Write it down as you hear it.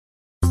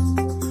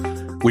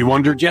We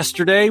wondered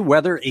yesterday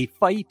whether a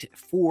fight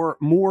for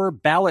more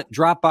ballot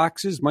drop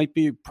boxes might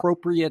be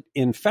appropriate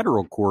in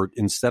federal court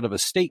instead of a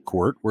state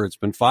court where it's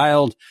been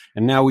filed.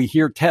 And now we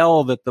hear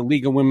tell that the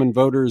League of Women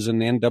Voters and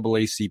the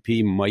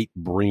NAACP might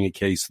bring a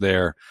case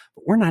there.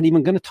 But we're not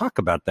even going to talk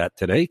about that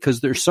today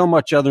because there's so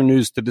much other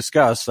news to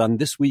discuss on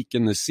This Week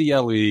in the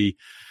CLE,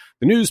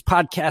 the news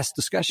podcast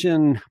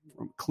discussion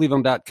from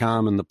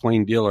Cleveland.com and The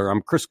Plain Dealer.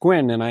 I'm Chris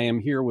Quinn, and I am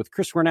here with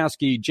Chris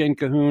Warnowski, Jane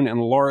Cahoon, and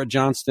Laura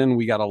Johnston.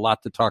 We got a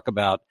lot to talk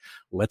about.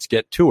 Let's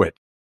get to it.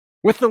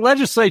 With the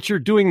legislature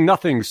doing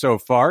nothing so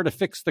far to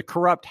fix the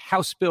corrupt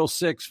House Bill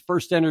 6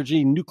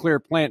 FirstEnergy nuclear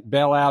plant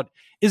bailout,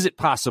 is it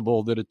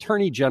possible that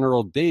Attorney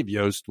General Dave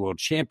Yost will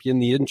champion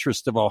the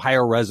interest of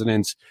Ohio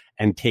residents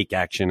and take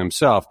action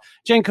himself?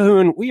 Jane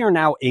Cahoon, we are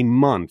now a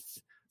month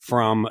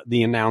from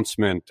the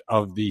announcement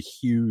of the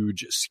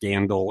huge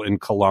scandal in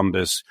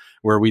Columbus,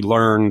 where we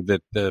learned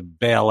that the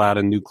bailout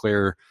of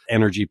nuclear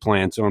energy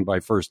plants owned by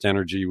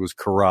FirstEnergy was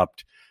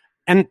corrupt.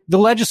 And the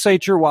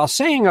legislature, while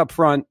saying up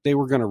front they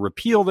were going to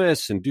repeal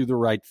this and do the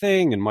right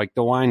thing, and Mike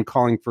DeWine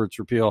calling for its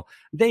repeal,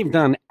 they've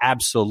done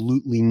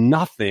absolutely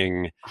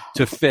nothing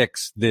to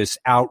fix this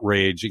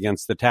outrage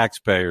against the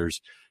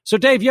taxpayers. So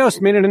Dave Yost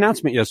made an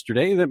announcement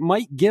yesterday that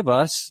might give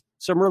us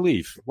some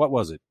relief. What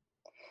was it?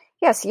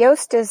 Yes,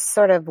 Yost is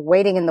sort of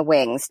waiting in the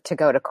wings to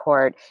go to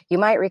court. You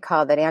might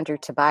recall that Andrew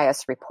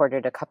Tobias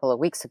reported a couple of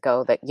weeks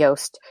ago that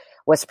Yost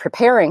was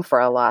preparing for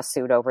a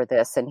lawsuit over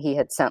this, and he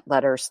had sent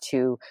letters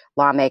to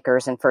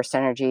lawmakers and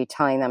FirstEnergy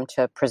telling them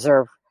to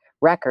preserve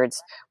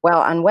records.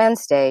 Well, on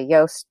Wednesday,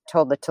 Yost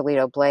told the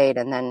Toledo Blade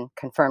and then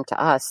confirmed to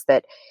us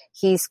that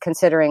he's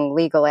considering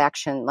legal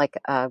action, like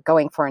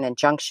going for an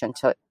injunction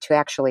to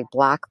actually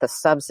block the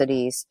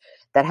subsidies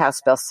that House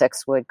Bill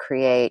 6 would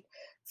create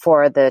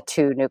for the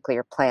two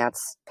nuclear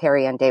plants,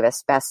 Perry and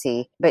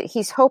Davis-Besse. But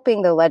he's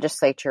hoping the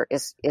legislature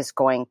is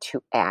going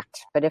to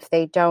act. But if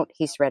they don't,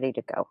 he's ready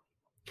to go.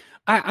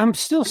 I'm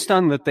still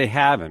stunned that they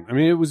haven't. I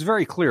mean, it was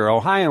very clear.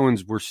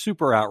 Ohioans were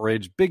super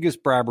outraged.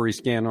 Biggest bribery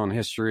scandal in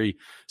history,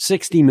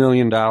 $60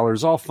 million,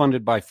 all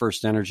funded by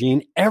FirstEnergy.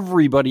 And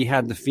everybody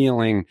had the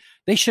feeling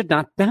they should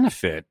not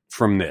benefit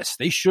from this.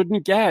 They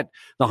shouldn't get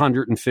the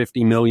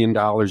 $150 million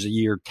a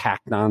year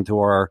tacked onto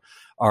our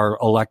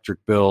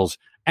electric bills.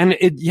 And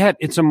yet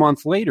it's a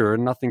month later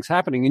and nothing's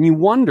happening. And you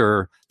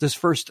wonder, does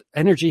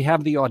FirstEnergy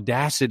have the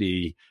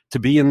audacity to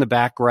be in the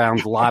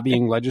background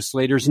lobbying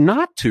legislators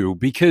not to?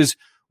 Because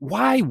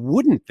why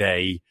wouldn't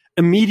they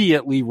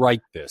immediately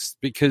write this?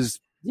 Because,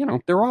 you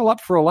know, they're all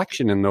up for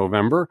election in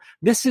November.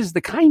 This is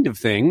the kind of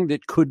thing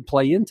that could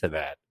play into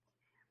that.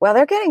 Well,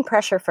 they're getting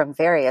pressure from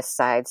various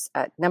sides.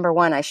 Number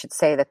one, I should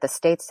say that the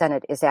state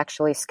Senate is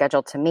actually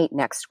scheduled to meet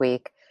next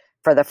week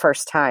for the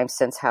first time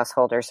since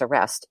Householder's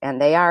arrest. And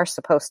they are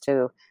supposed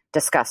to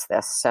discuss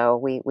this. So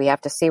we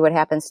have to see what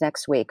happens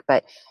next week.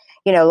 But,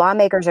 you know,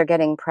 lawmakers are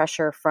getting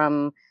pressure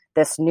from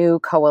this new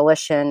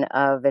coalition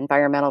of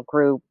environmental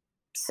groups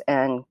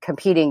and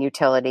competing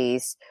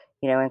utilities,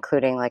 you know,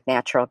 including like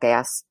natural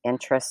gas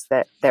interests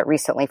that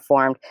recently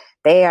formed.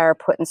 They are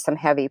putting some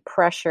heavy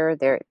pressure.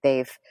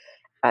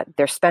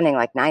 They're spending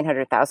like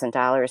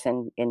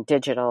 $900,000 in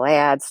digital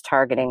ads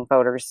targeting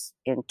voters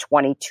in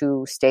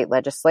 22 state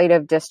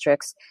legislative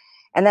districts.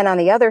 And then on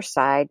the other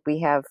side,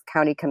 we have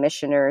county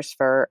commissioners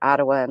for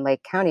Ottawa and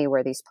Lake County,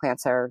 where these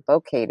plants are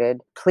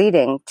located,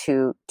 pleading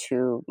to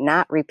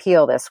not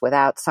repeal this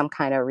without some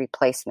kind of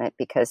replacement,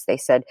 because they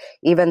said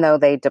even though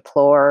they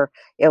deplore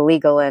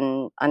illegal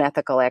and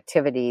unethical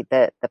activity,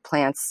 that the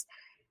plants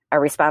are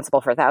responsible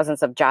for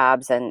thousands of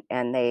jobs and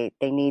they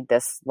need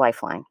this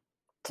lifeline.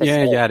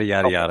 Yeah, yada,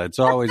 yada, yada. It's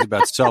always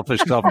about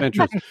selfish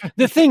self-interest.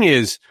 The thing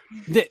is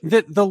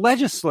that the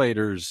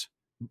legislators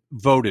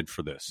voted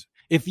for this.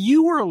 If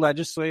you were a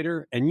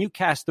legislator and you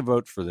cast a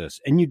vote for this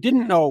and you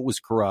didn't know it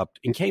was corrupt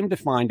and came to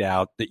find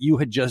out that you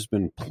had just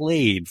been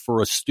played for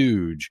a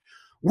stooge,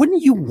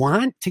 wouldn't you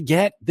want to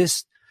get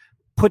this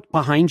put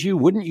behind you?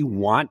 Wouldn't you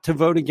want to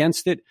vote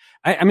against it?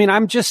 I mean,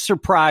 I'm just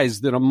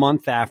surprised that a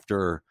month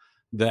after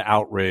the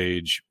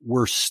outrage,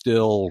 we're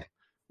still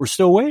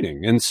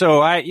waiting. And so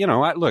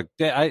look,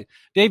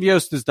 Dave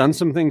Yost has done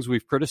some things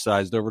we've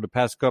criticized over the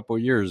past couple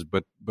of years,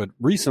 but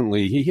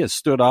recently he has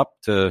stood up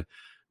to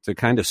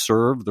kind of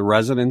serve the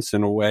residents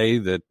in a way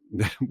that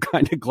I'm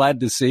kind of glad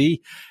to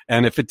see.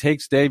 And if it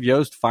takes Dave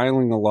Yost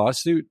filing a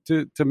lawsuit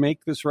to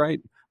make this right,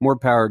 more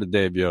power to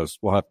Dave Yost.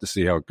 We'll have to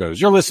see how it goes.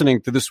 You're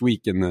listening to This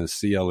Week in the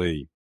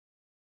CLE.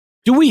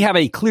 Do we have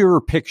a clearer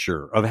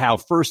picture of how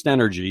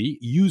FirstEnergy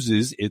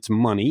uses its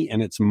money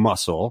and its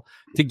muscle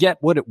to get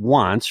what it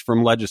wants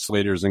from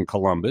legislators in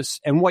Columbus,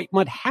 and what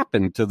might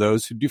happen to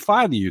those who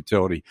defy the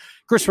utility?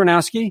 Chris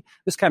Warnowski,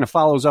 this kind of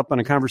follows up on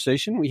a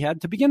conversation we had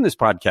to begin this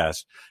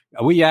podcast.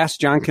 We asked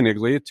John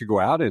Caniglia to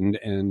go out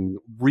and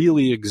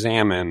really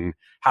examine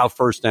how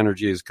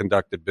FirstEnergy has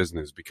conducted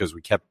business, because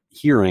we kept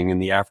hearing in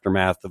the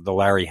aftermath of the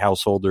Larry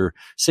Householder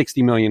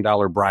 $60 million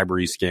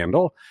bribery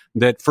scandal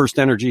that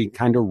FirstEnergy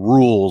kind of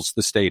rules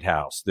the state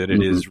house, that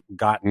it has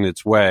gotten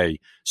its way.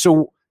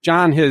 So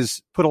John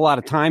has put a lot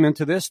of time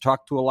into this,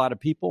 talked to a lot of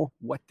people.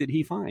 What did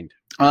he find?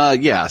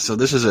 Yeah, so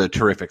this is a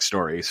terrific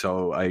story.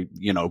 So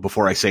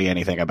before I say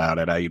anything about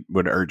it, I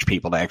would urge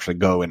people to actually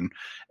go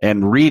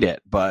and read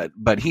it.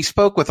 But he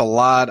spoke with a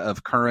lot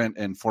of current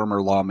and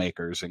former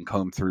lawmakers and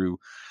combed through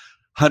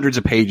hundreds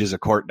of pages of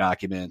court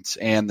documents.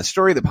 And the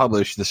story that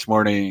published this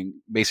morning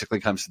basically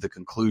comes to the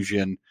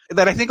conclusion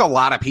that I think a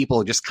lot of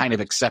people just kind of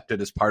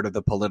accepted as part of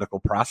the political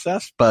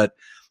process. But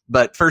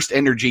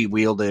FirstEnergy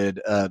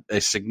wielded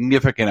a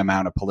significant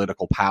amount of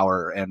political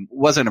power and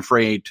wasn't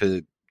afraid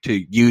to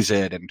use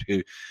it and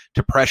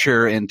to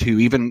pressure and to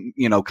even,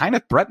 kind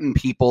of threaten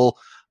people,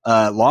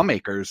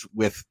 lawmakers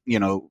with,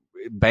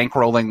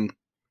 bankrolling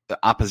the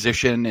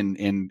opposition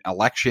in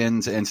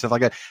elections and stuff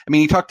like that. I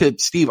mean, he talked to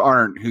Steve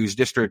Arndt, whose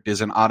district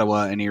is in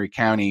Ottawa and Erie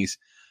counties.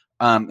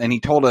 And he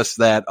told us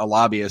that a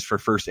lobbyist for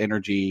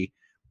FirstEnergy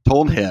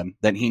told him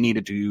that he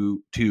needed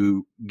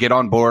to get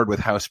on board with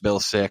House Bill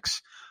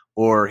 6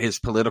 or his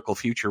political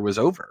future was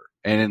over.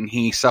 And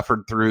he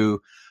suffered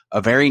through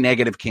a very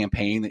negative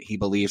campaign that he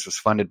believes was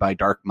funded by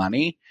dark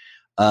money.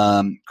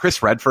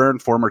 Chris Redfern,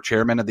 former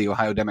chairman of the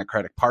Ohio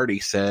Democratic Party,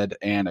 said,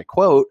 and I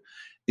quote,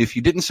 "If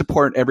you didn't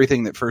support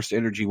everything that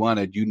FirstEnergy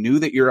wanted, you knew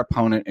that your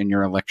opponent in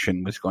your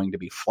election was going to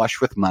be flush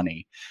with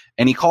money."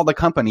 And he called the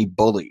company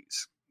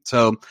bullies.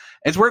 So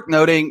it's worth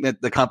noting that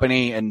the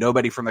company and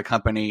nobody from the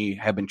company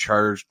have been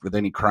charged with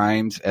any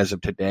crimes as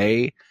of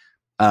today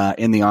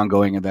in the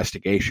ongoing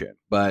investigation.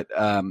 But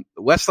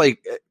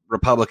Westlake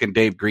Republican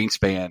Dave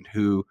Greenspan,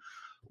 who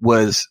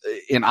was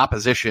in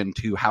opposition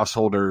to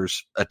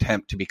householders'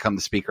 attempt to become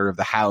the Speaker of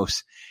the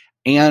House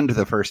and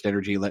the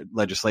FirstEnergy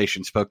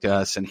legislation, spoke to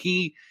us, and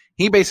he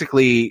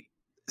basically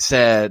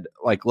said,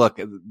 like, look,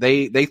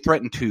 they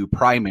threatened to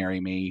primary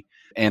me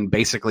and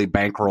basically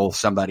bankroll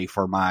somebody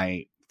for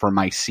my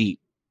seat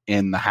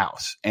in the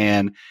House.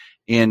 And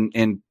in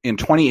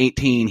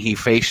 2018, he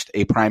faced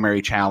a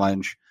primary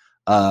challenge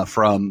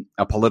from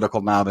a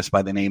political novice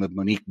by the name of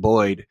Monique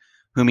Boyd,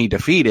 whom he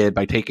defeated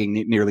by taking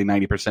nearly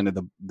 90% of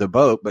the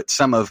vote. But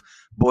some of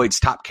Boyd's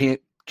top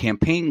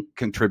campaign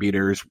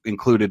contributors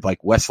included like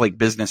Westlake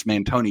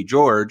businessman Tony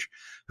George,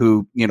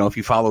 who, if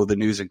you follow the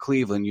news in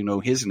Cleveland, you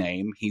know his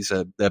name. He's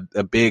a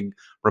big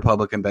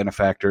Republican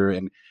benefactor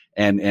and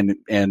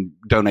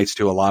donates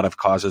to a lot of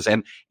causes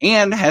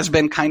and has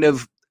been kind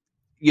of,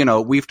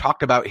 we've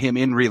talked about him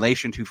in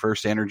relation to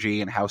FirstEnergy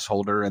and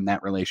Householder and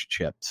that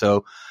relationship.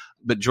 So,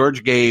 but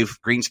George gave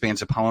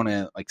Greenspan's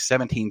opponent like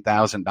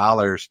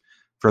 $17,000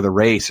 for the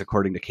race,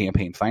 according to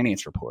campaign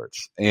finance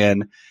reports.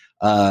 And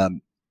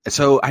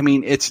so, I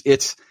mean, it's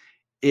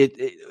at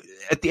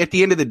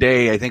the end of the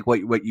day, I think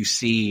what you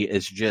see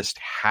is just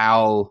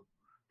how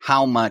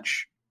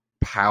much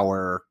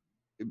power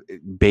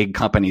big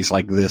companies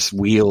like this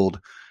wield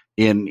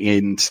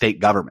in state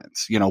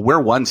governments.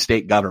 We're one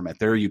state government.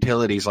 There are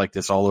utilities like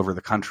this all over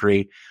the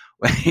country,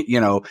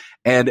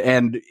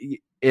 and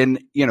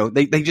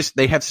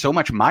they have so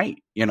much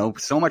might,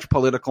 so much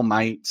political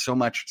might, so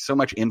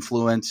much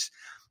influence,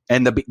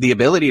 and the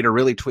ability to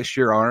really twist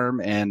your arm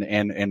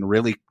and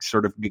really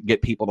sort of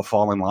get people to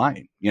fall in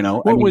line.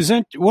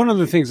 One of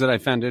the things that I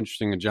found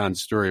interesting in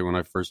John's story when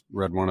I first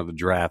read one of the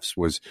drafts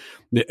was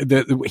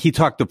he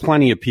talked to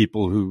plenty of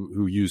people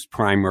who used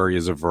primary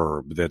as a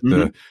verb. That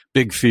the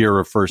big fear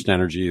of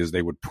FirstEnergy is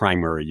they would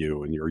primary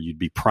you, or you'd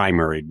be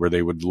primaried, where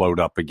they would load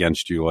up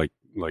against you like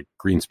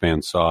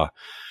Greenspan saw.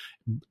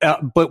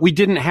 But we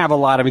didn't have a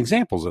lot of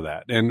examples of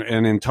that. And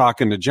in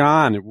talking to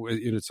John,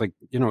 it's like,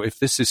 if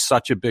this is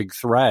such a big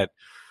threat,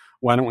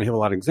 why don't we have a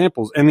lot of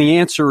examples? And the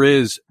answer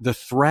is the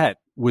threat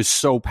was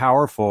so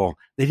powerful,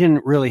 they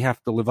didn't really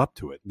have to live up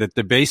to it. That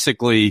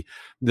basically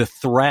the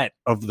threat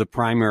of the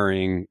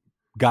primarying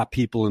got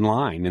people in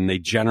line, and they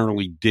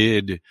generally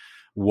did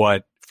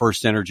what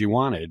FirstEnergy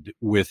wanted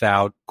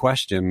without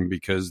question,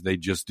 because they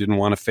just didn't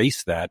want to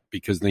face that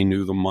because they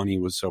knew the money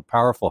was so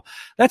powerful.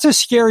 That's a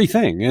scary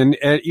thing. And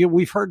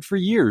we've heard for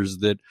years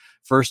that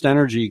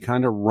FirstEnergy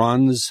kind of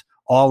runs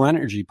all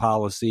energy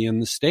policy in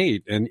the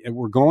state. And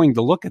we're going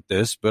to look at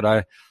this, but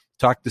I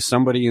talked to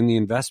somebody in the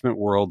investment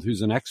world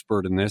who's an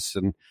expert in this,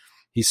 and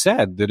he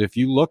said that if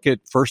you look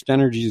at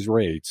FirstEnergy's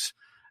rates,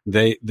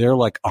 they're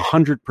like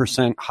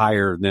 100%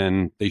 higher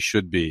than they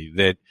should be,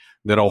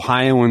 that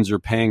Ohioans are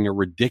paying a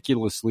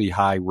ridiculously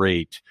high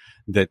rate,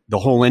 that the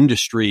whole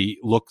industry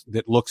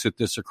looks at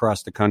this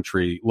across the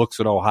country, looks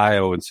at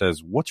Ohio and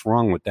says, what's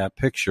wrong with that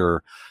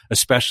picture,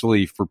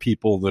 especially for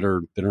people that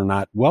are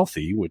not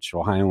wealthy, which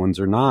Ohioans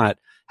are not,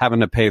 having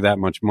to pay that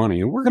much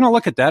money. And we're going to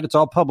look at that. It's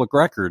all public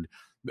record.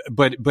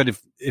 But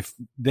if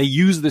they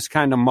use this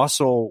kind of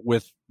muscle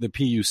with the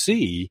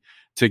PUC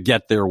to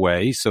get their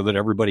way so that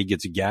everybody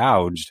gets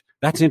gouged,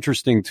 that's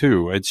interesting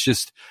too. It's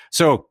just,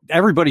 so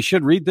everybody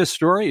should read this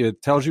story.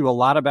 It tells you a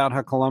lot about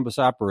how Columbus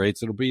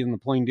operates. It'll be in the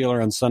Plain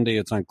Dealer on Sunday.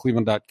 It's on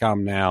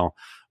cleveland.com now.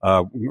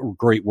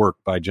 Great work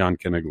by John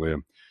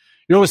Caniglia.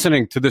 You're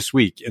listening to This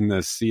Week in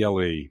the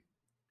CLE.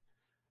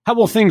 How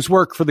will things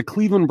work for the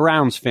Cleveland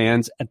Browns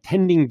fans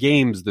attending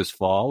games this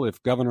fall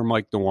if Governor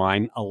Mike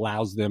DeWine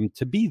allows them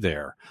to be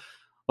there?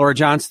 Laura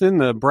Johnston,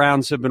 the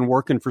Browns have been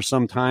working for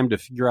some time to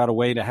figure out a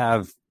way to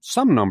have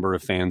some number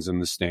of fans in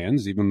the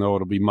stands, even though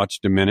it'll be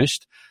much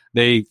diminished.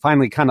 They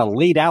finally kind of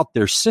laid out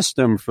their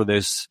system for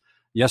this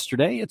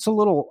yesterday. It's a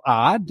little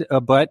odd,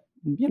 but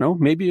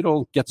maybe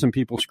it'll get some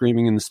people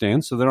screaming in the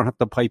stands so they don't have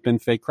to pipe in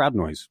fake crowd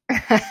noise.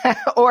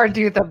 Or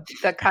do the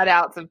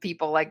cutouts of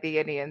people like the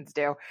Indians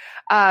do.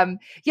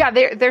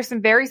 There's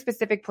some very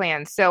specific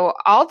plans. So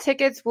all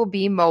tickets will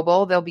be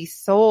mobile. They'll be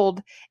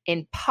sold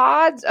in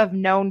pods of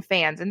known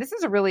fans. And this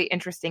is a really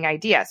interesting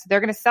idea. So they're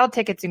going to sell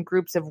tickets in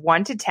groups of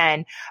 1 to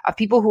 10 of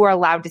people who are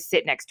allowed to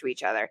sit next to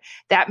each other.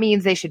 That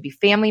means they should be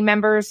family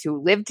members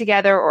who live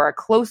together or are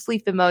closely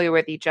familiar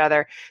with each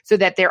other so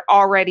that they're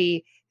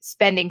already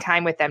spending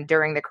time with them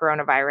during the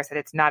coronavirus, and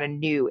it's not a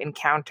new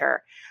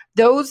encounter.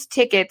 Those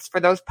tickets for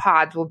those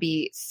pods will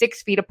be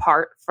 6 feet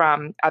apart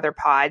from other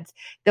pods.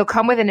 They'll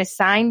come with an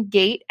assigned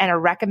gate and a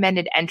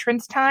recommended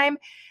entrance time,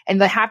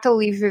 and they'll have to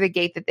leave through the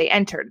gate that they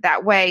entered.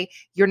 That way,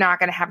 you're not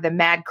going to have the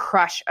mad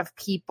crush of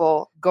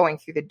people going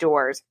through the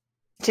doors.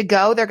 To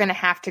go, they're going to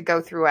have to go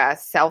through a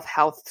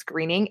self-health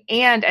screening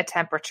and a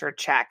temperature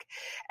check.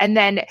 And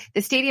then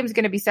the stadium is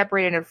going to be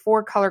separated into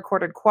 4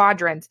 color-coded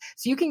quadrants.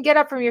 So you can get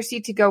up from your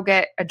seat to go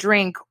get a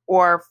drink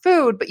or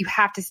food, but you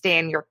have to stay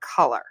in your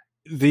color.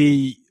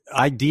 The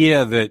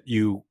idea that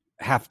you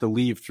have to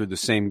leave through the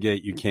same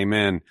gate you came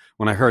in,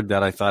 when I heard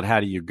that, I thought,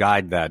 how do you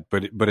guide that?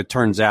 But it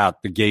turns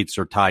out the gates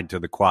are tied to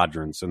the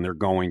quadrants, and they're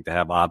going to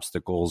have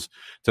obstacles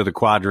to the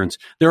quadrants.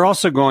 They're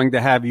also going to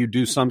have you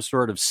do some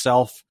sort of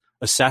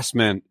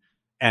self-assessment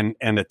and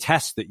a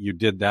test that you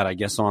did that, I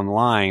guess,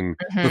 online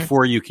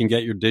before you can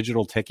get your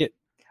digital ticket.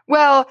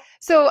 Well,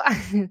 so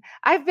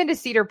I've been to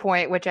Cedar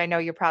Point, which I know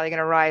you're probably going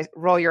to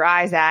roll your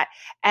eyes at,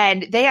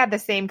 and they had the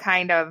same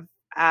kind of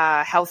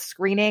health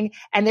screening,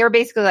 and they were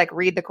basically like,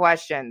 read the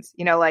questions,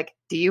 like,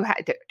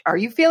 are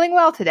you feeling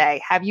well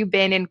today? Have you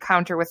been in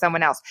encounter with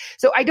someone else?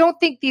 So I don't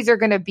think these are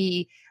going to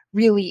be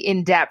really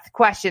in-depth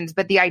questions,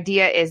 but the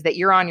idea is that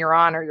you're on your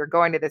honor, you're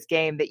going to this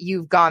game, that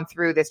you've gone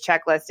through this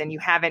checklist and you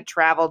haven't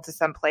traveled to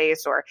some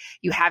place, or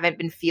you haven't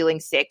been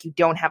feeling sick, you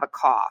don't have a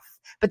cough,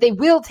 but they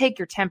will take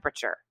your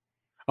temperature.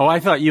 Oh,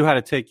 I thought you had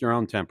to take your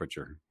own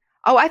temperature.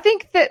 Oh, I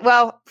think that,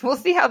 well, we'll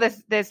see how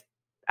this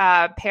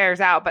pairs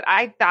out, but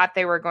I thought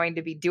they were going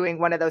to be doing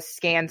one of those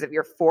scans of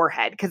your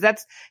forehead, because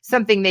that's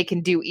something they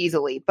can do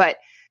easily, but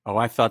Oh,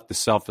 I thought the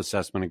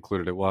self-assessment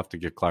included it. We'll have to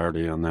get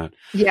clarity on that.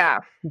 Yeah.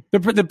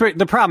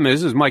 The problem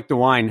is Mike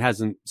DeWine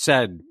hasn't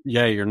said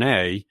yay or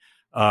nay,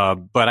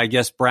 but I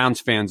guess Browns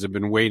fans have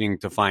been waiting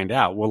to find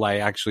out. Will I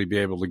actually be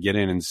able to get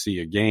in and see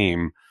a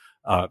game?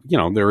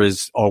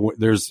 There's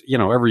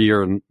every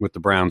year with the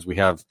Browns, we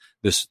have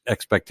this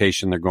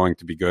expectation they're going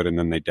to be good, and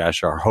then they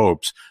dash our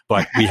hopes.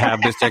 But we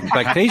have this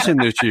expectation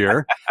this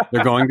year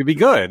they're going to be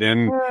good,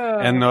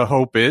 and the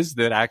hope is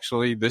that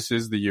actually this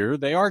is the year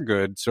they are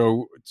good.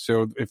 So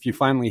if you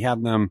finally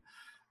have them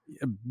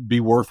be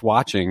worth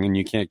watching and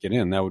you can't get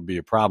in, that would be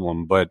a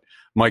problem. But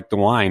Mike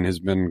DeWine has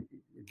been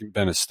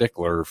a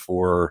stickler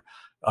for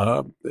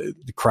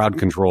the crowd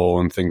control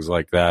and things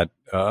like that.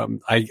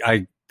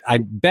 I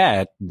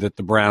bet that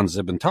the Browns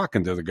have been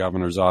talking to the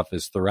governor's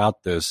office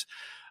throughout this.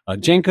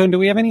 Jane Kuhn, do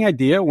we have any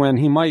idea when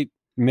he might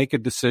make a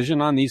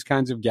decision on these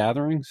kinds of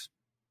gatherings?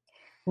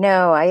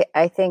 No,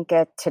 I think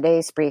at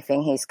today's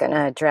briefing, he's going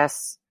to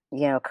address,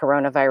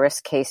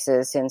 coronavirus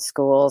cases in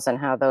schools and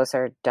how those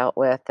are dealt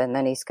with. And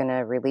then he's going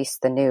to release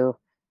the new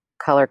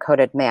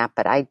color-coded map.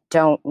 But I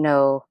don't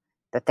know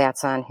that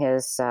that's on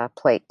his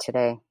plate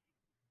today.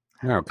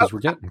 No, because we're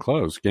getting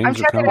close. Games I'm are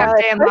checking coming. out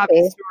Dan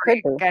Lobby's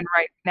story again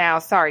right now.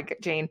 Sorry,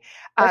 Jane.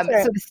 Right.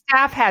 So the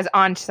staff has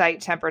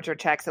on-site temperature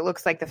checks. It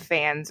looks like the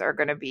fans are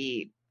going to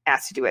be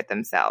asked to do it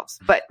themselves.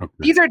 But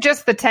These are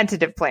just the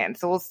tentative plans.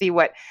 So we'll see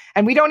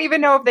and we don't even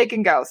know if they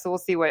can go. So we'll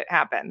see what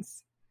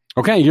happens.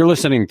 Okay, you're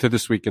listening to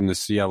This Week in the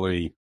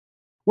CLE.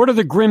 What are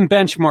the grim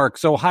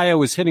benchmarks Ohio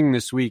is hitting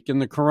this week in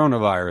the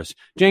coronavirus?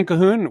 Jane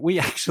Cahoon, we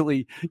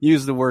actually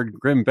used the word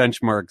grim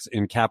benchmarks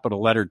in capital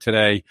letter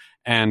today,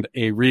 and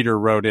a reader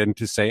wrote in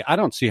to say, I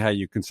don't see how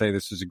you can say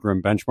this is a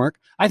grim benchmark.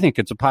 I think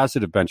it's a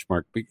positive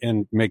benchmark,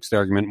 and makes the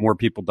argument more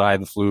people die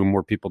of the flu,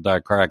 more people die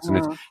of car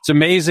accidents. It's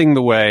amazing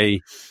the way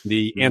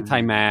the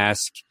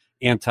anti-mask,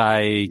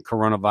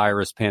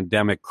 anti-coronavirus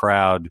pandemic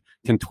crowd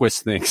can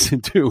twist things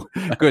into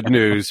good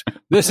news.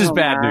 This is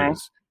bad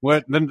news.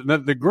 What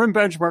the grim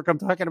benchmark I'm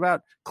talking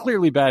about?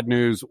 Clearly bad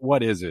news.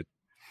 What is it?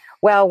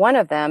 Well, one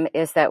of them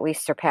is that we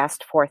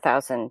surpassed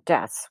 4,000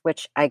 deaths,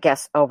 which I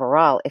guess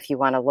overall, if you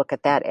want to look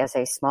at that as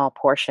a small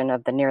portion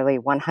of the nearly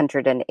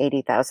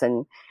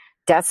 180,000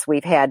 deaths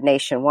we've had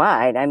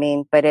nationwide,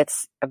 but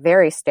it's a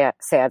very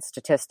sad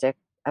statistic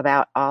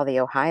about all the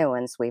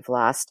Ohioans we've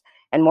lost,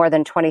 and more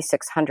than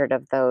 2,600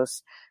 of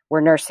those were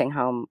nursing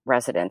home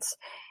residents.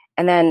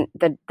 And then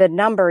the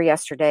number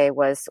yesterday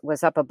was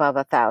up above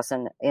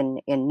 1,000 in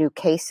new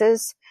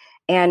cases.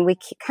 And we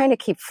kind of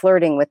keep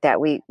flirting with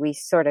that. We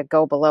sort of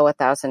go below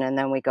 1,000 and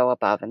then we go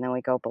above and then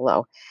we go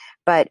below.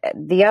 But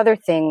the other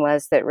thing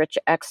was that Rich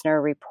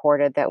Exner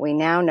reported that we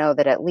now know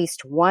that at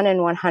least 1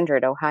 in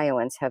 100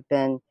 Ohioans have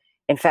been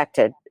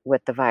infected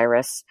with the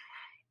virus.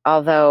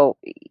 Although,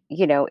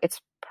 it's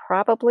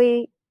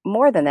probably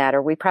more than that,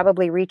 or we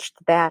probably reached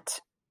that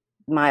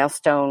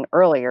milestone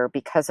earlier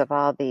because of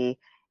all the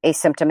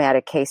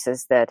asymptomatic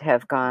cases that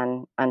have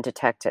gone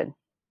undetected.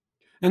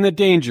 And the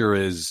danger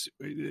is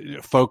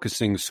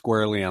focusing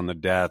squarely on the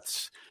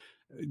deaths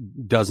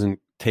doesn't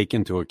take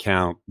into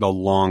account the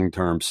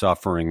long-term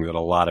suffering that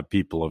a lot of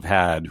people have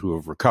had who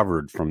have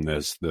recovered from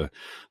this, the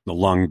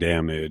lung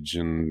damage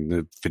and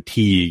the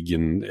fatigue.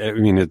 And I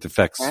mean, it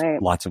affects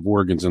lots of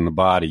organs in the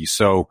body.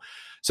 So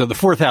the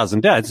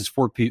 4,000 deaths is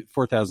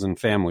 4,000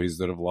 families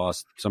that have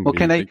lost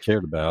somebody they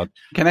cared about.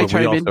 Can I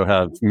chime in? We also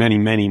have many,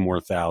 many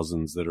more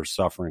thousands that are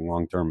suffering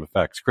long-term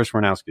effects. Chris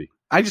Warnowski.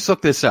 I just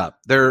looked this up.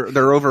 There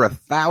are over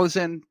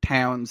 1,000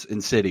 towns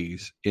and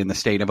cities in the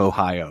state of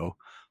Ohio.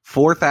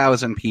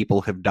 4,000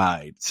 people have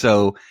died.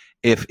 So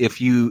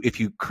if you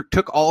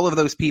took all of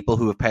those people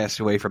who have passed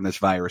away from this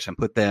virus and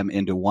put them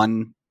into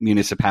one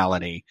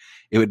municipality,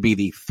 it would be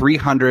the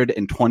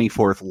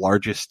 324th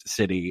largest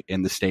city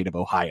in the state of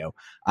Ohio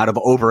out of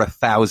over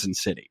 1,000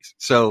 cities.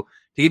 So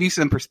to give you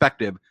some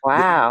perspective,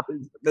 wow,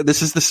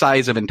 this is the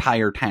size of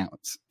entire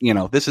towns. You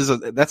know,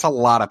 that's a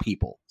lot of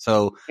people.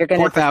 So you're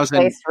going to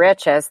place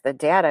Rich as the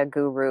data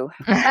guru.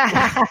 No,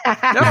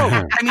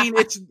 I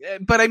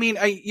mean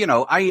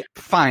I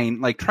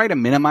fine, like try to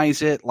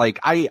minimize it. Like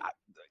I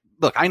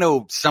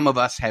know some of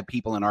us have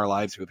people in our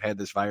lives who have had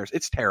this virus.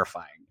 It's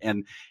terrifying.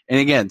 And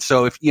again,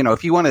 so if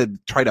you want to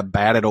try to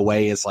bat it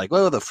away as like,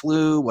 oh, the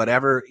flu,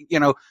 whatever,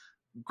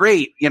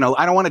 great. I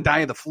don't want to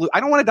die of the flu.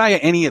 I don't want to die of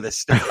any of this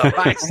stuff.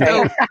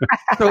 So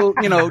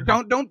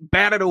don't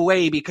bat it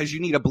away because you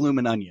need a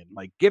bloomin' onion.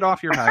 Like, get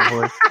off your high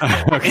horse.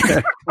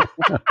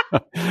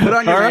 Put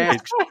on your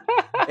mask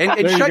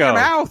and shut your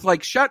mouth.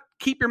 Like,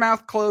 keep your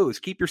mouth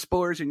closed. Keep your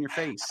spores in your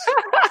face.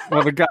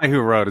 Well, the guy who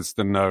wrote us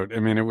the note, I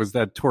mean, it was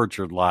that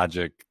tortured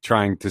logic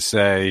trying to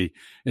say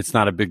it's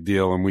not a big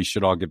deal and we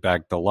should all get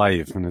back to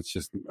life. And it's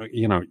just,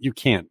 you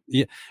can't,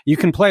 you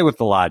can play with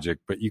the logic,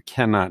 but you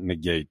cannot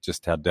negate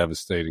just how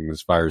devastating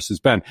this virus has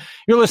been.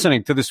 You're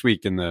listening to This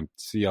Week in the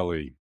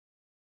CLE.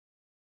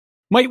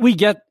 Might we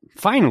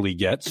finally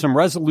get some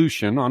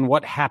resolution on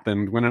what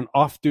happened when an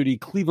off-duty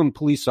Cleveland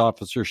police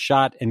officer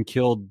shot and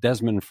killed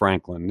Desmond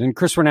Franklin? And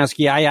Chris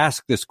Warnowski, I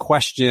asked this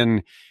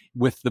question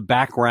with the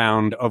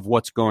background of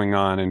what's going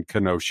on in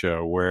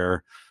Kenosha,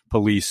 where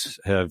police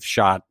have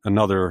shot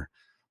another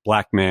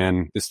black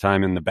man, this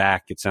time in the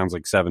back. It sounds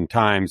like 7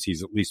 times.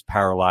 He's at least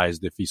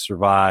paralyzed if he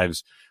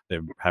survives.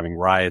 They're having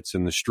riots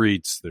in the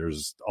streets.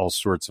 There's all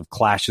sorts of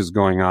clashes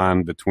going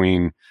on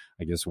between,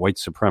 I guess, white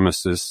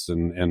supremacists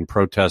and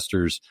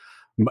protesters.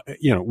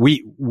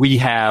 We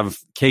have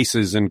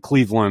cases in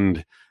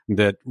Cleveland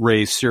that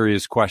raise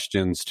serious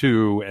questions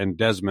too, and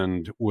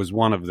Desmond was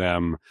one of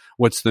them.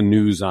 What's the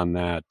news on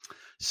that?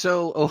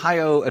 So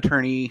Ohio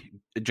Attorney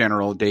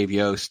General Dave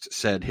Yost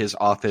said his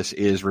office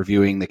is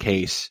reviewing the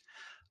case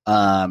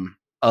of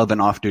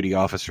an off-duty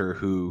officer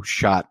who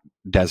shot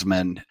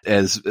Desmond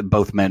as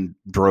both men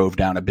drove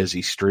down a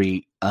busy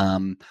street.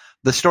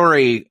 The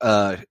story,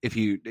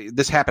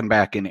 this happened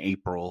back in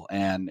April,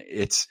 and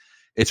it's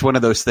one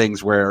of those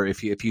things where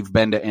if you've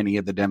been to any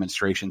of the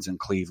demonstrations in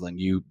Cleveland,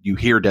 you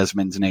hear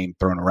Desmond's name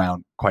thrown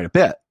around quite a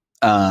bit.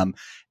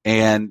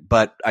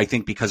 But I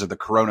think because of the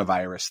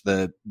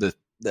coronavirus,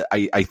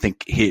 I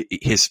think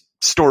his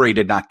story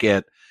did not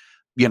get,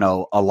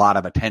 a lot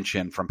of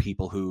attention from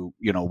people who,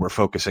 were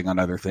focusing on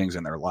other things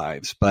in their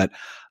lives. But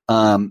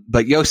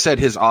Yost said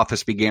his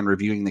office began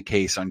reviewing the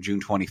case on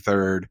June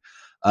 23rd,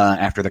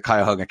 after the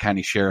Cuyahoga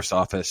County Sheriff's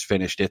Office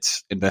finished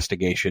its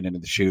investigation into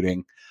the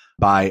shooting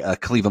by a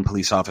Cleveland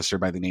police officer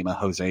by the name of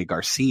Jose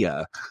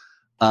Garcia.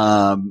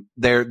 Desmond's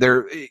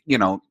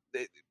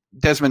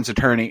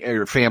attorney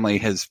or family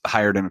has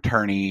hired an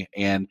attorney,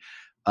 and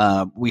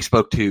we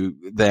spoke to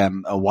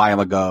them a while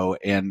ago,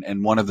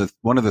 and one of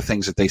the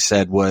things that they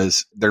said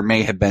was there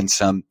may have been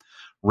some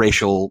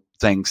racial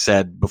things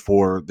said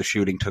before the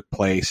shooting took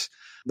place.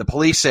 The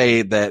police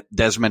say that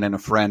Desmond and a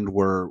friend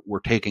were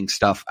taking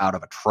stuff out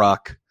of a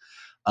truck.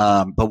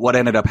 But what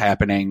ended up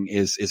happening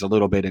is a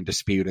little bit in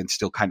dispute and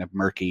still kind of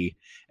murky,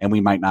 and we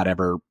might not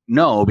ever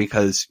know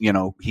because,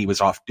 he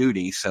was off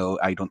duty. So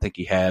I don't think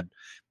he had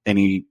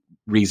any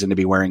reason to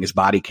be wearing his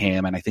body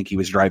cam. And I think he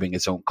was driving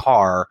his own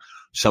car,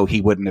 so he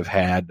wouldn't have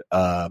had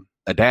a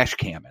dash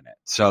cam in it.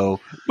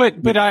 So,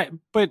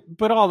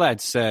 but all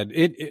that said,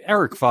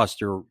 Eric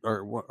Foster,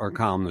 our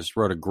columnist,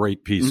 wrote a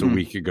great piece a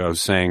week ago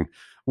saying,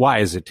 why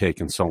is it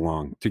taking so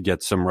long to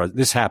get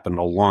this happened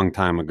a long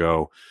time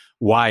ago.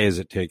 Why is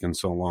it taking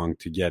so long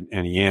to get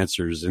any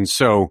answers? And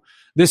so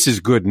this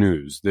is good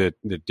news that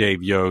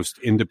Dave Yost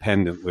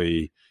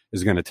independently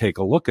is going to take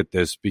a look at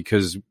this,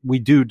 because we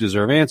do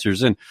deserve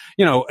answers. And,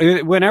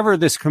 whenever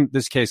this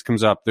case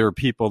comes up, there are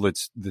people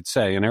that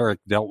say, and Eric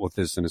dealt with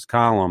this in his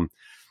column,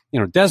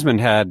 Desmond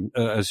had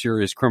a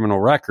serious criminal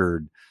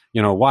record.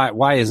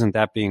 Why isn't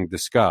that being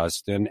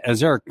discussed? And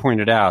as Eric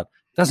pointed out,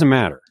 it doesn't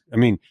matter. I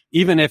mean,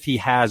 even if he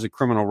has a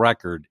criminal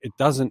record, it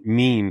doesn't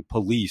mean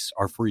police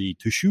are free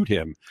to shoot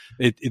him.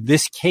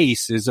 This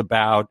case is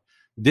about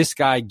this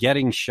guy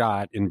getting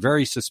shot in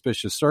very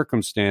suspicious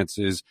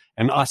circumstances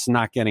and us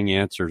not getting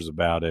answers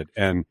about it.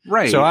 And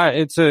so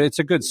it's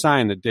a good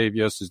sign that Dave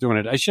Yost is doing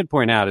it. I should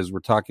point out, as we're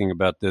talking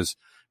about this,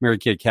 Mary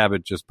Kay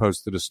Cabot just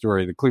posted a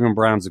story. The Cleveland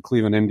Browns, the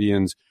Cleveland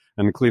Indians,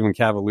 and the Cleveland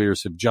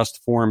Cavaliers have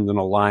just formed an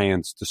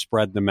alliance to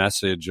spread the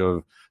message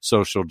of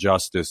social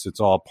justice. It's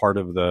all part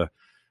of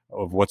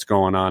what's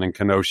going on in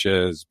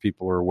Kenosha. As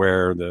people are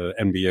aware, the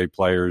NBA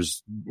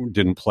players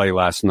didn't play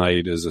last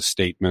night as a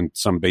statement.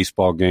 Some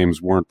baseball games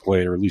weren't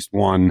played, or at least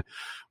one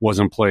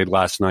wasn't played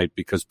last night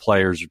because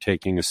players are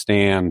taking a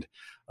stand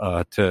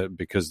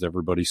because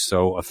everybody's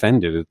so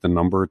offended at the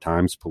number of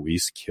times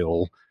police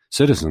kill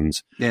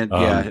citizens. And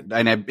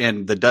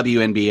and the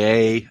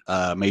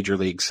WNBA, Major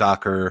League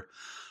Soccer,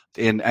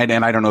 and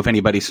I don't know if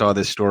anybody saw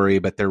this story,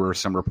 but there were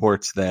some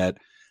reports that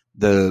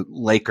the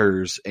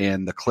Lakers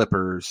and the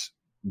Clippers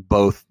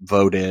both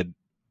voted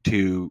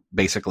to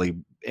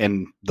basically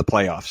end the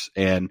playoffs.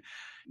 And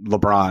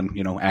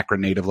LeBron,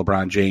 Akron native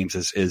LeBron James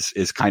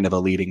is kind of a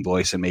leading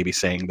voice and maybe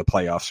saying the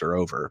playoffs are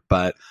over.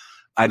 But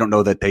I don't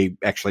know that they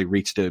actually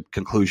reached a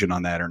conclusion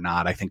on that or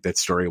not. I think that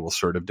story will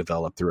sort of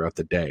develop throughout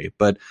the day.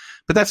 But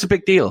that's a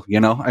big deal,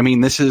 I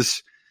mean, this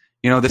is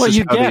how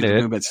these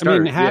movements start. I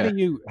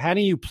mean, how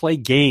do you play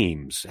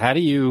games? How do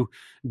you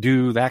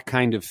do that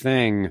kind of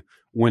thing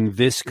when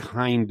this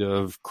kind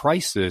of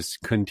crisis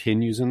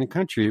continues in the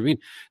country? I mean,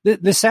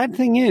 the sad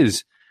thing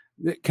is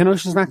that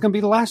Kenosha's not going to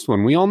be the last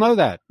one. We all know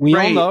that. We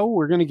all know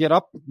we're going to get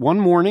up one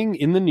morning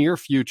in the near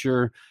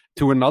future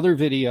to another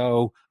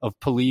video of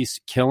police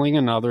killing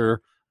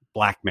another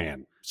black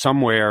man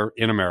somewhere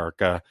in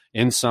America,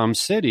 in some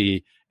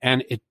city,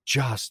 and it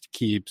just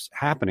keeps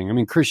happening. I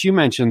mean, Chris, you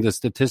mentioned the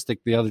statistic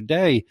the other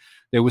day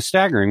that was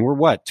staggering.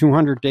 We're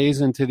 200 days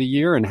into the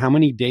year, and how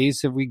many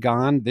days have we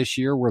gone this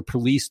year where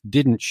police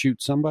didn't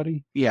shoot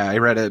somebody? Yeah, I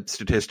read a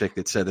statistic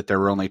that said that there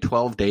were only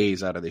 12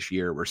 days out of this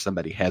year where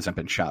somebody hasn't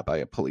been shot by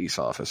a police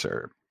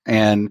officer.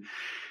 And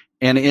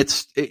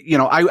it's,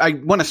 I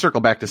want to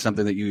circle back to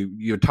something that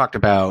you had talked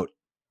about,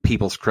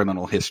 people's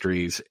criminal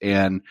histories.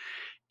 And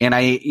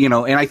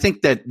I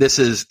think that this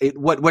is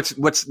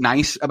what's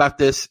nice about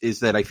this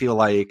is that I feel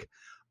like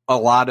a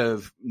lot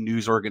of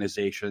news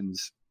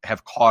organizations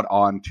have caught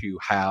on to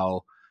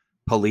how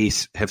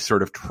police have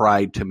sort of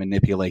tried to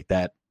manipulate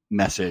that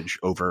message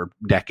over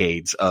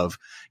decades of,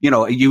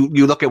 you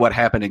look at what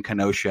happened in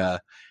Kenosha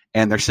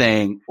and they're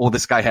saying, well,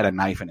 this guy had a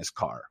knife in his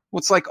car. Well,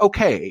 it's like,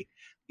 okay,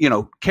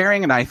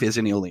 carrying a knife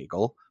isn't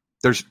illegal.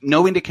 There's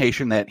no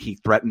indication that he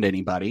threatened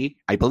anybody.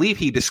 I believe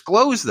he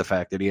disclosed the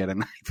fact that he had a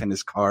knife in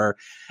his car.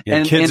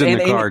 And kids in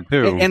the car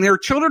too. And there are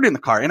children in the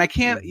car. And I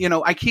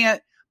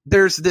can't,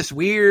 there's this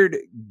weird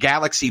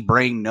galaxy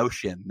brain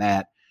notion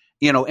that,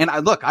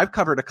 I've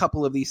covered a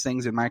couple of these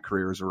things in my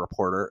career as a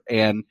reporter.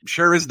 And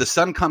sure as the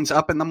sun comes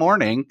up in the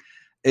morning,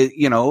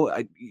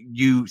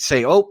 you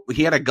say, oh,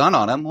 he had a gun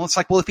on him. Well, it's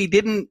like, well, if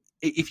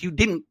you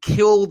didn't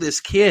kill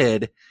this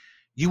kid,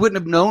 you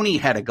wouldn't have known he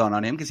had a gun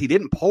on him because he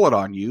didn't pull it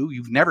on you.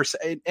 You've never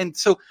said. And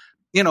so,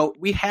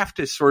 we have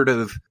to sort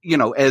of,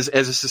 as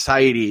a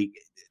society,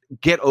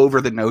 get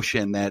over the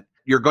notion that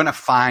you're going to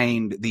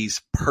find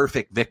these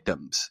perfect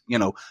victims.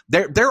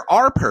 There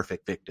are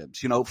perfect victims.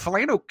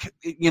 Philando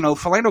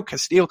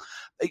Castile,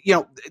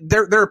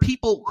 there are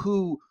people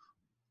who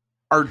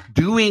are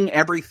doing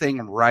everything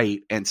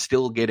right and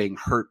still getting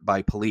hurt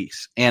by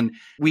police. And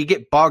we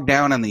get bogged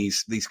down in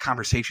these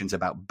conversations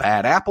about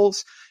bad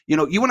apples. You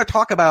want to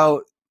talk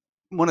about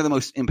one of the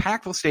most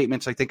impactful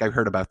statements I think I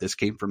heard about this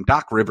came from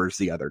Doc Rivers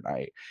the other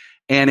night.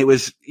 And it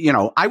was,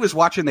 I was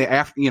watching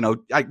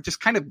I just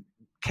kind of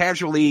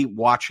casually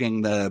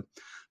watching the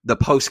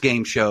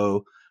post-game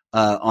show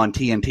on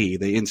TNT,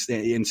 the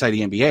Inside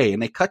the NBA,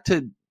 and they cut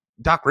to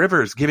Doc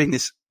Rivers giving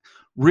this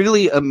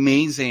really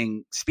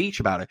amazing speech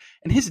about it.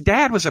 And his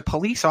dad was a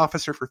police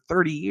officer for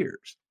 30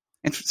 years.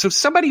 And so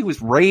somebody who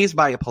was raised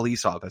by a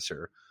police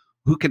officer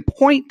who can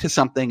point to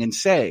something and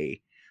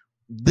say,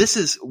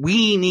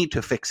 we need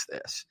to fix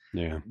this.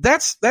 Yeah.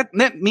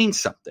 That means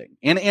something.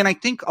 And I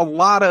think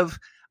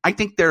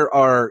there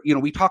are,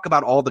 we talk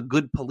about all the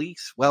good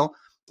police. Well,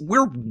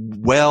 we're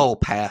well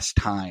past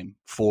time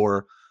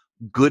for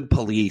good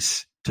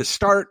police to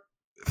start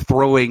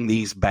throwing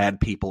these bad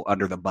people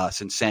under the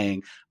bus and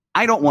saying,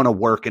 I don't want to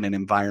work in an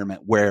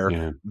environment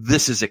where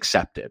this is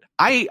accepted.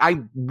 I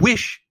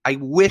wish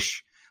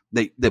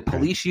the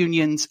police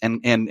unions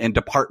and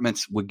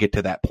departments would get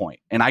to that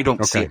point, and I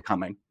don't see it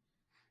coming.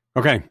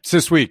 Okay, it's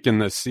this week in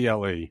the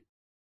CLE.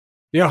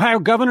 The Ohio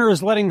governor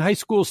is letting high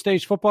school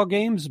stage football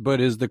games,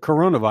 but is the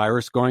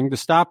coronavirus going to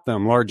stop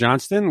them? Laura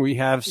Johnston, we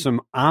have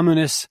some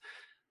ominous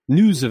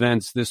news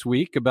events this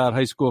week about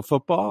high school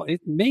football.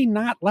 It may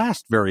not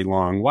last very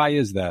long. Why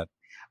is that?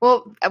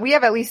 Well, we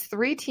have at least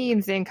 3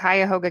 teams in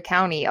Cuyahoga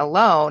County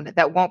alone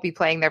that won't be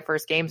playing their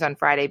first games on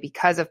Friday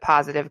because of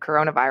positive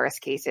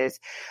coronavirus cases.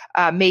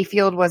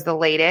 Mayfield was the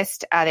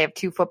latest. They have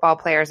 2 football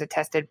players that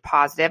tested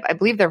positive. I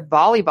believe their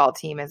volleyball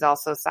team is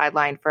also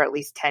sidelined for at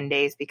least 10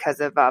 days because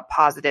of a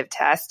positive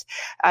test.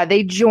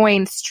 They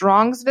joined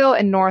Strongsville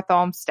and North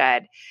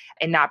Olmsted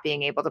in not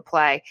being able to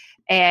play.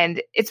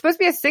 And it's supposed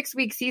to be a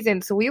 6-week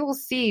season, so we will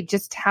see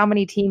just how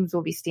many teams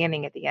will be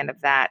standing at the end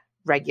of that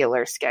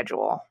regular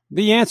schedule.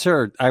 The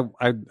answer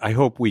I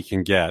hope we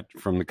can get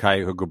from the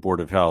Cuyahoga Board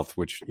of Health,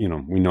 which,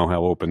 we know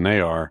how open they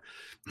are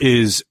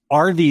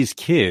these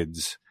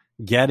kids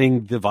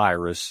getting the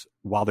virus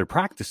while they're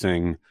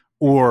practicing,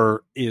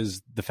 or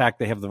is the fact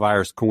they have the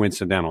virus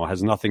coincidental? It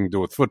has nothing to do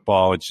with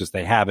football. It's just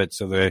they have it,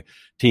 so the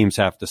teams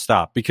have to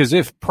stop. Because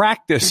if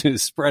practice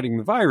is spreading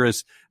the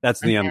virus,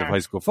 that's the end of high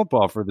school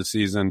football for the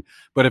season.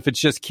 But if it's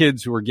just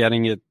kids who are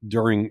getting it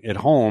at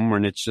home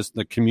and it's just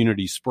the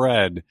community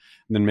spread,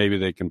 then maybe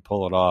they can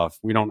pull it off.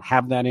 We don't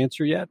have that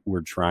answer yet.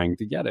 We're trying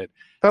to get it.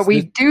 But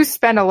we do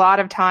spend a lot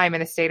of time in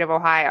the state of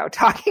Ohio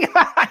talking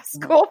about high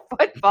school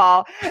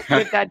football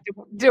with that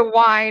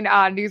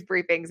DeWine news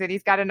briefings, and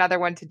he's got another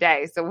one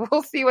today. So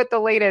we'll see what the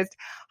latest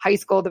high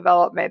school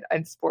development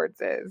in sports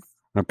is.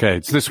 Okay,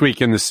 it's This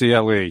Week in the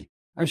CLE.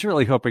 I was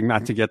really hoping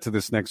not to get to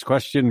this next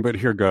question, but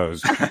here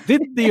goes.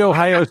 Did the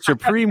Ohio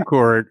Supreme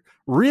Court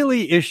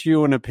really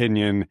issue an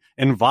opinion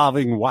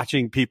involving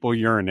watching people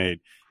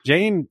urinate?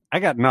 Jane, I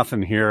got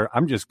nothing here.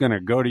 I'm just going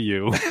to go to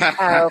you.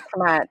 Oh,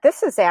 come on.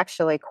 This is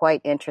actually quite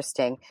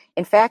interesting.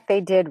 In fact,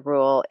 they did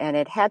rule, and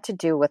it had to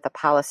do with a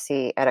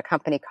policy at a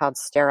company called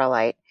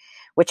Sterilite,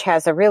 which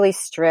has a really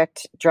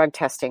strict drug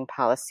testing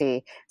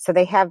policy. So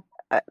they have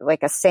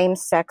like a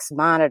same-sex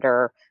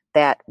monitor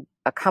that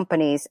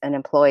accompanies an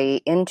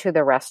employee into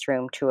the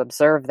restroom to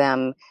observe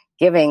them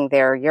giving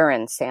their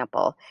urine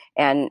sample.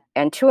 And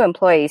 2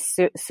 employees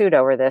sued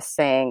over this,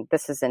 saying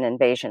this is an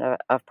invasion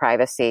of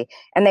privacy.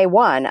 And they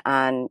won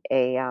on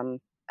a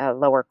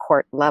lower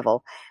court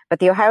level. But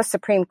the Ohio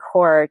Supreme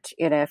Court,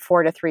 in a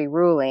 4-3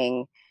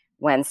 ruling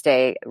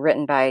Wednesday,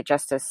 written by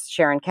Justice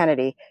Sharon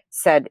Kennedy,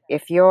 said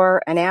if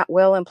you're an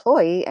at-will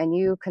employee and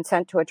you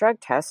consent to a drug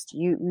test,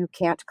 you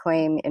can't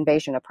claim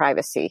invasion of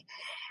privacy.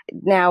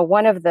 Now,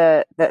 one of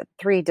the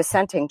 3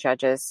 dissenting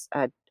judges,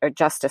 or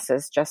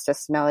justices,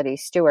 Justice Melody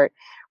Stewart,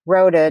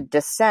 wrote a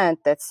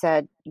dissent that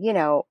said,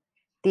 the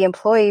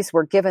employees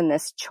were given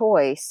this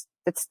choice.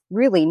 It's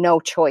really no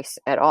choice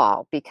at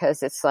all,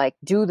 because it's like,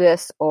 do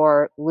this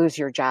or lose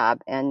your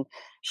job. And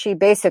she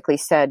basically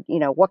said,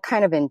 what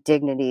kind of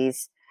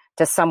indignities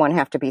does someone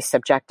have to be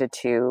subjected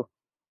to,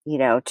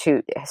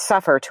 to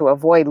suffer, to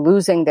avoid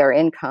losing their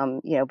income,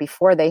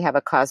 before they have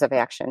a cause of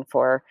action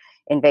for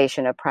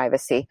invasion of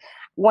privacy.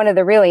 One of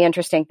the really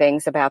interesting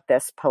things about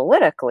this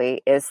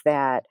politically is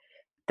that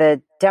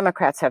the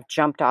Democrats have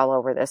jumped all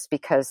over this,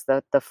 because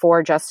the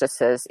 4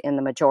 justices in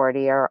the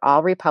majority are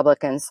all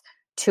Republicans.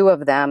 2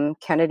 of them,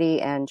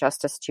 Kennedy and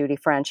Justice Judy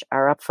French,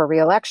 are up for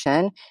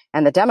re-election,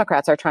 and the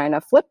Democrats are trying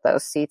to flip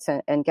those seats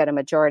and get a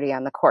majority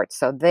on the court.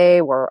 So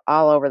they were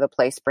all over the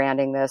place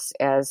branding this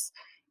as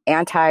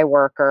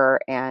anti-worker,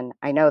 and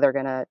I know they're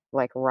going to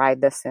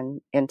ride this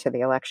into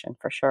the election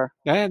for sure.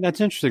 Yeah, that's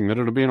interesting that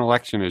it'll be an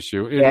election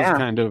issue. It is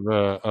kind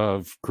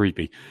of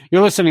creepy.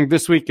 You're listening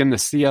This Week in the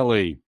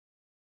CLE.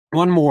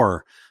 One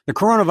more. The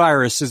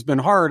coronavirus has been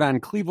hard on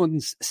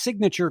Cleveland's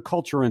signature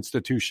culture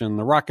institution,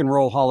 the Rock and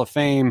Roll Hall of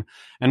Fame,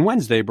 and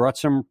Wednesday brought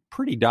some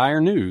pretty dire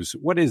news.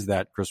 What is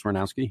that, Chris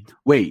Warnowski?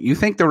 Wait, you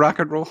think the Rock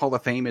and Roll Hall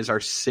of Fame is our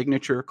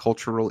signature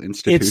cultural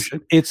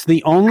institution? It's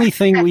the only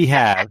thing we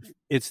have.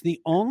 It's the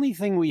only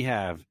thing we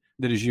have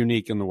that is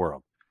unique in the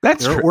world. There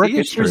are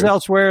orchestras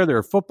elsewhere. There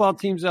are football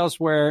teams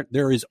elsewhere.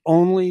 There is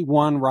only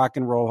one Rock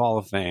and Roll Hall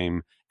of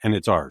Fame, and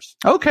it's ours.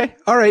 Okay.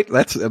 All right.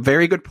 That's a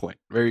very good point.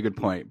 Very good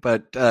point.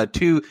 But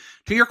to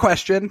your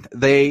question,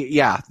 they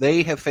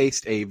have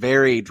faced a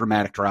very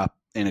dramatic drop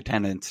in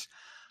attendance,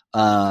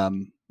 about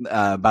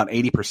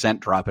 80%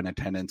 drop in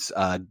attendance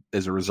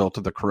as a result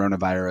of the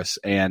coronavirus.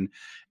 And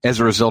as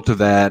a result of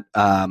that,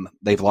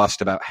 they've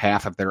lost about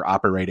half of their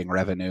operating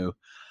revenue.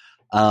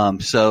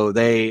 So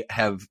they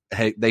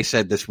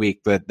said this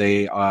week that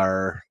they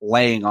are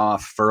laying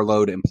off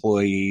furloughed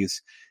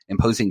employees,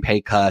 imposing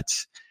pay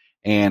cuts,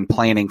 and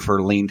planning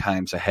for lean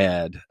times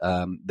ahead.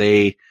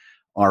 They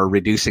are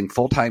reducing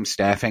full-time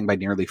staffing by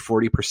nearly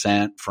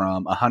 40%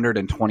 from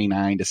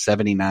 129 to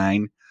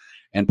 79,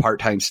 and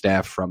part-time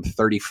staff from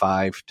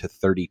 35 to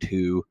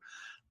 32.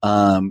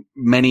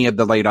 Many of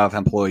the laid-off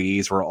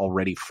employees were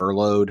already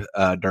furloughed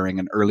during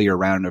an earlier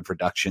round of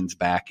reductions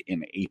back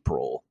in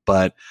April.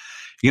 But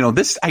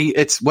what's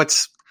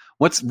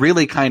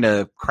really kind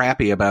of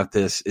crappy about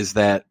this is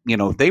that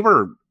they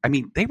were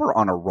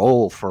on a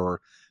roll for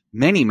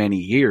many, many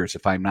years,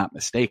 if I'm not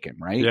mistaken,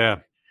 right? Yeah.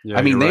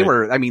 They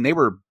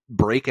were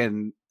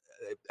breaking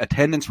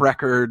attendance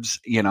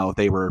records.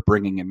 They were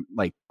bringing in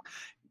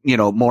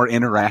more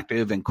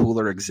interactive and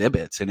cooler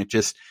exhibits, and it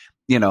just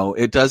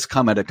it does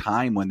come at a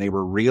time when they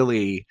were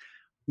really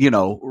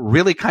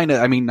really kind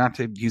of, I mean, not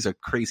to use a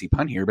crazy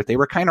pun here, but they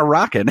were kind of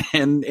rocking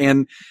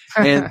and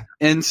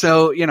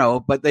so,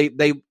 but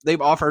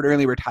they've offered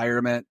early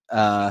retirement,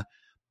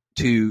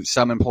 to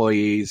some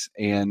employees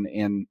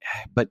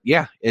but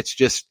yeah, it's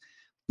just,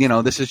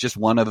 this is just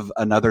one of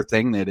another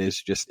thing that is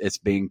just, it's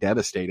being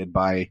devastated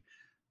by,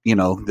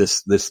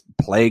 this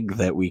plague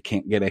that we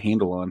can't get a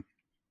handle on.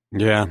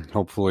 Yeah,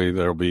 hopefully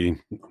there'll be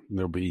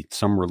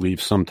some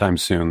relief sometime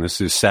soon. This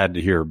is sad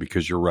to hear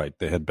because you're right.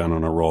 They had been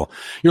on a roll.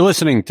 You're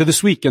listening to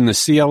This Week in the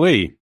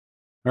CLE.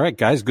 All right,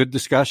 guys, good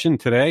discussion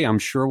today. I'm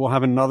sure we'll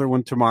have another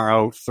one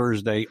tomorrow.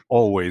 Thursday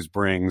always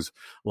brings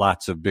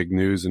lots of big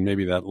news, and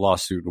maybe that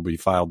lawsuit will be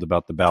filed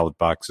about the ballot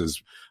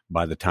boxes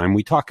by the time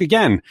we talk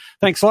again.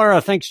 Thanks,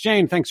 Laura. Thanks,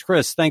 Jane. Thanks,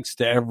 Chris. Thanks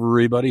to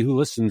everybody who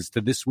listens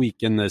to This Week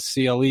in the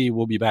CLE.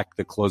 We'll be back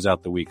to close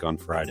out the week on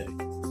Friday.